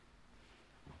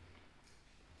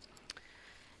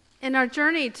In our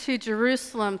journey to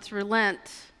Jerusalem through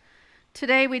Lent,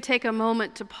 today we take a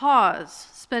moment to pause,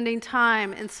 spending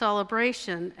time in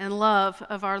celebration and love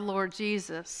of our Lord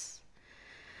Jesus.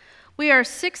 We are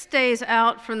 6 days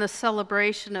out from the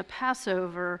celebration of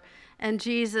Passover, and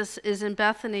Jesus is in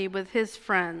Bethany with his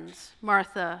friends,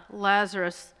 Martha,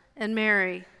 Lazarus, and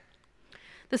Mary.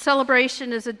 The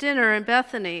celebration is a dinner in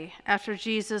Bethany after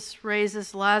Jesus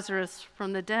raises Lazarus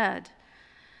from the dead,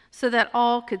 so that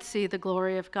all could see the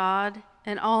glory of God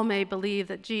and all may believe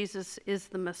that Jesus is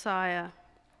the Messiah.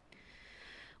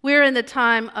 We're in the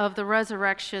time of the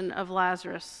resurrection of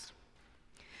Lazarus.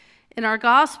 In our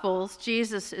Gospels,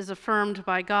 Jesus is affirmed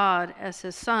by God as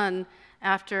his Son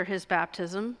after his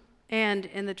baptism and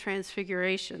in the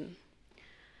Transfiguration.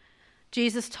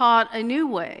 Jesus taught a new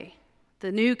way,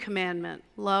 the new commandment,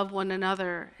 love one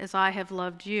another as I have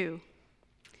loved you.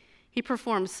 He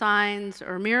performed signs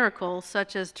or miracles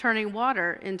such as turning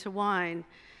water into wine.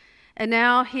 And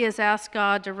now he has asked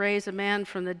God to raise a man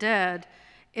from the dead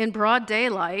in broad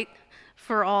daylight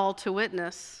for all to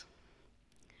witness.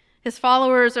 His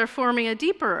followers are forming a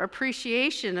deeper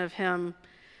appreciation of him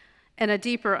and a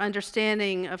deeper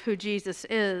understanding of who Jesus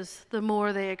is the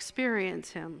more they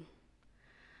experience him.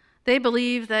 They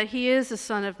believe that he is the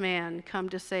Son of Man come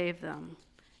to save them,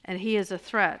 and he is a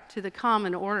threat to the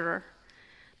common order.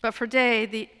 But for today,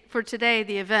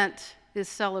 the event is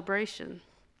celebration.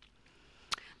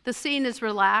 The scene is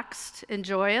relaxed and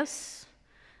joyous.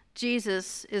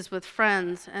 Jesus is with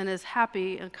friends and is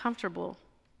happy and comfortable.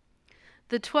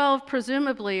 The 12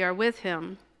 presumably are with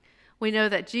him. We know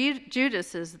that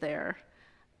Judas is there,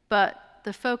 but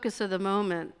the focus of the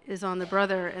moment is on the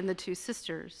brother and the 2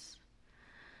 sisters.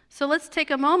 So let's take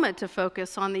a moment to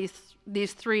focus on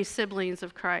these 3 siblings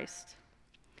of Christ.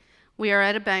 We are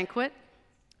at a banquet,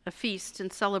 a feast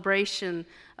and celebration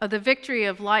of the victory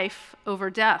of life over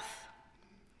death.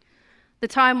 The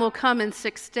time will come in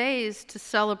 6 days to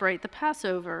celebrate the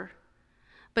Passover,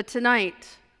 but tonight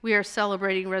we are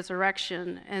celebrating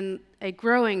resurrection and a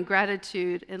growing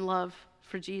gratitude and love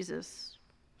for Jesus.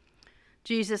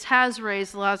 Jesus has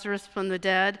raised Lazarus from the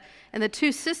dead, and the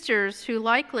 2 sisters, who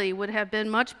likely would have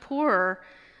been much poorer,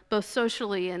 both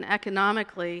socially and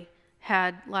economically,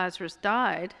 had Lazarus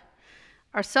died,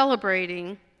 are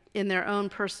celebrating in their own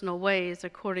personal ways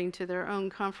according to their own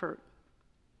comfort.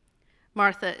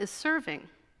 Martha is serving,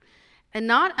 and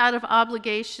not out of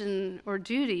obligation or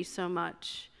duty so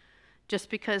much, just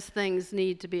because things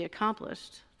need to be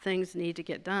accomplished, things need to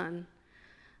get done,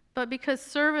 but because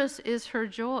service is her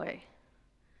joy.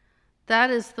 That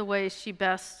is the way she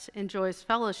best enjoys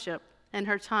fellowship and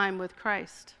her time with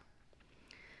Christ.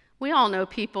 We all know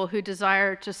people who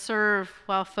desire to serve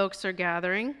while folks are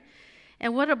gathering,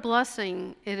 and what a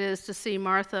blessing it is to see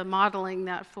Martha modeling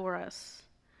that for us.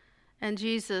 And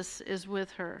Jesus is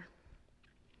with her.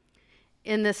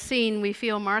 In this scene, we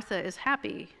feel Martha is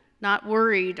happy, not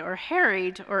worried or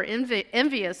harried or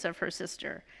envious of her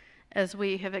sister, as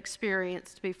we have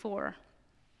experienced before.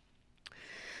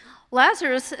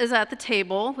 Lazarus is at the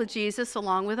table with Jesus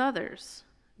along with others.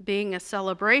 Being a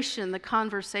celebration, the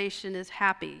conversation is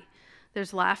happy.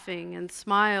 There's laughing and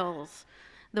smiles,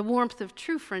 the warmth of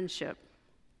true friendship.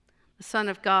 The Son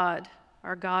of God,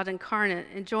 our God incarnate,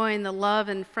 enjoying the love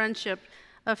and friendship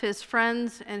of his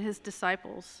friends and his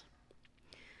disciples.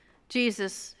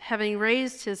 Jesus, having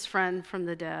raised his friend from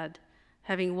the dead,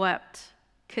 having wept,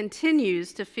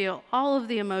 continues to feel all of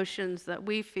the emotions that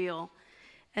we feel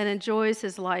and enjoys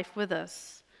his life with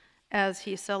us as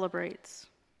he celebrates.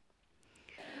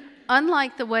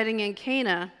 Unlike the wedding in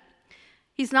Cana,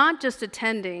 he's not just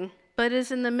attending, but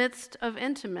is in the midst of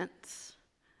intimates.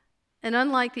 And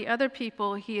unlike the other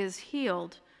people he has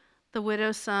healed, the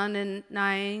widow's son in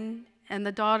Nain and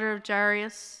the daughter of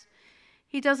Jairus,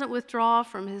 he doesn't withdraw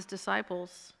from his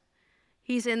disciples.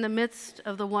 He's in the midst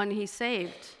of the one he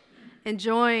saved,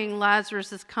 enjoying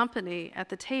Lazarus' company at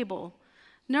the table,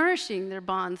 nourishing their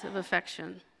bonds of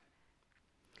affection.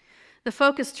 The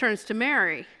focus turns to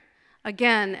Mary,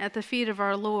 again at the feet of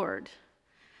our Lord.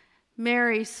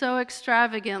 Mary so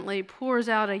extravagantly pours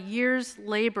out a year's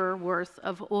labor worth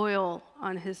of oil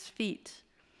on his feet,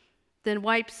 then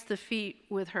wipes the feet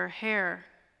with her hair.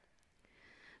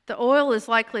 The oil is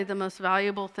likely the most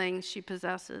valuable thing she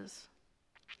possesses.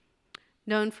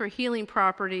 Known for healing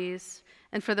properties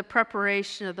and for the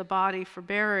preparation of the body for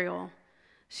burial,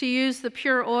 she used the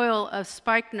pure oil of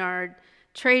spikenard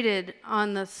traded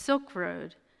on the Silk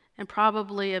Road and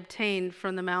probably obtained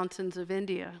from the mountains of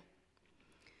India.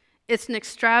 It's an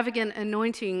extravagant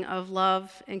anointing of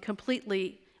love and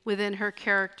completely within her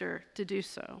character to do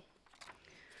so.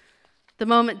 The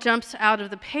moment jumps out of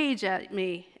the page at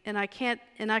me and I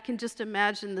can just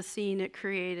imagine the scene it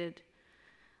created.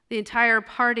 The entire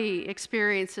party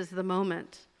experiences the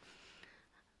moment.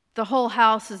 The whole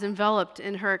house is enveloped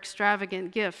in her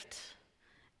extravagant gift.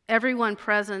 Everyone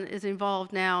present is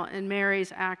involved now in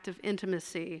Mary's act of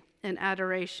intimacy and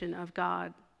adoration of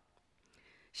God.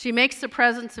 She makes the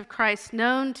presence of Christ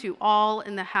known to all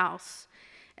in the house,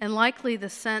 and likely the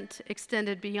scent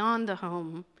extended beyond the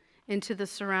home into the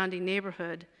surrounding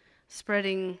neighborhood,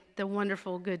 spreading the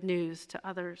wonderful good news to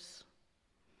others.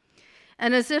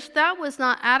 And as if that was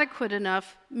not adequate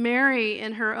enough, Mary,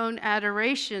 in her own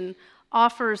adoration,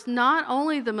 offers not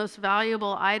only the most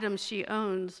valuable items she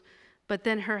owns, but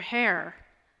then her hair,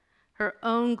 her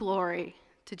own glory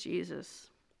to Jesus.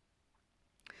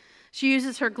 She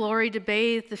uses her glory to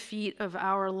bathe the feet of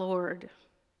our Lord.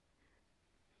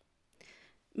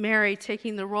 Mary,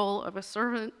 taking the role of a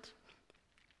servant,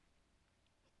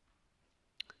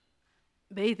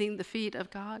 bathing the feet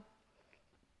of God.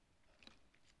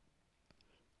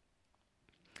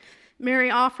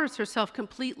 Mary offers herself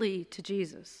completely to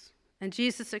Jesus, and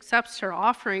Jesus accepts her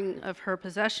offering of her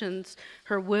possessions,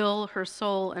 her will, her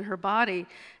soul, and her body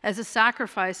as a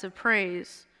sacrifice of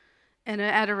praise and an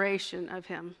adoration of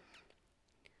him.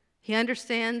 He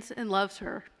understands and loves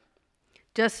her,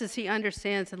 just as he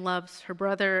understands and loves her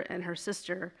brother and her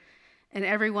sister and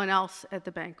everyone else at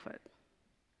the banquet.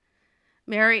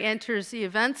 Mary enters the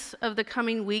events of the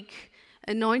coming week,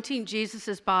 anointing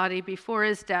Jesus' body before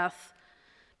his death,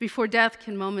 before death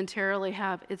can momentarily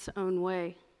have its own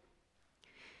way.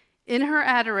 In her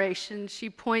adoration, she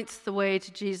points the way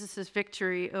to Jesus'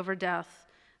 victory over death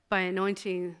by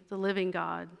anointing the living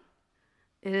God.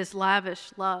 It is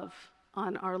lavish love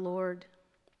on our Lord.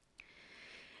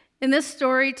 In this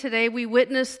story today, we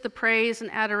witness the praise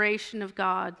and adoration of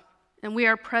God, and we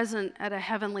are present at a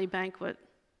heavenly banquet.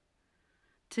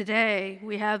 Today,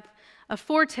 we have a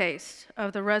foretaste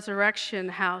of the resurrection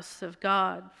house of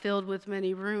God, filled with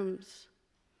many rooms.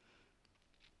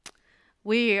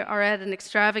 We are at an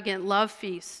extravagant love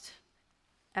feast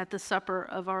at the supper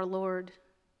of our Lord.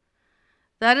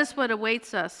 That is what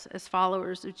awaits us as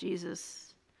followers of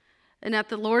Jesus. And at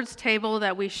the Lord's table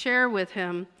that we share with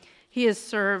him, he is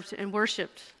served and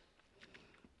worshiped.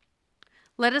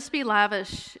 Let us be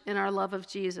lavish in our love of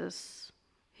Jesus.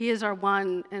 He is our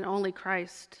one and only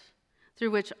Christ,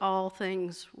 through which all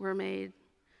things were made.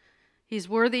 He's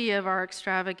worthy of our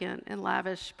extravagant and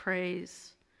lavish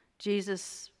praise.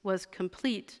 Jesus was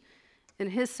complete in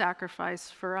his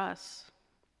sacrifice for us.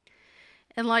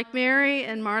 And like Mary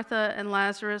and Martha and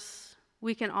Lazarus,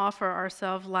 we can offer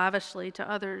ourselves lavishly to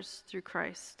others through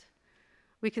Christ.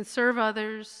 We can serve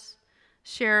others,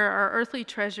 share our earthly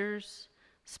treasures,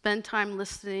 spend time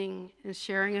listening and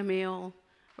sharing a meal,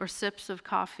 or sips of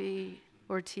coffee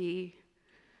or tea,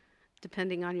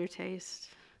 depending on your taste.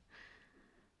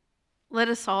 Let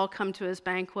us all come to his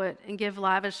banquet and give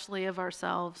lavishly of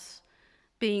ourselves,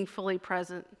 being fully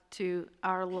present to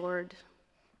our Lord.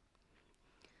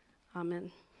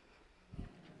 Amen.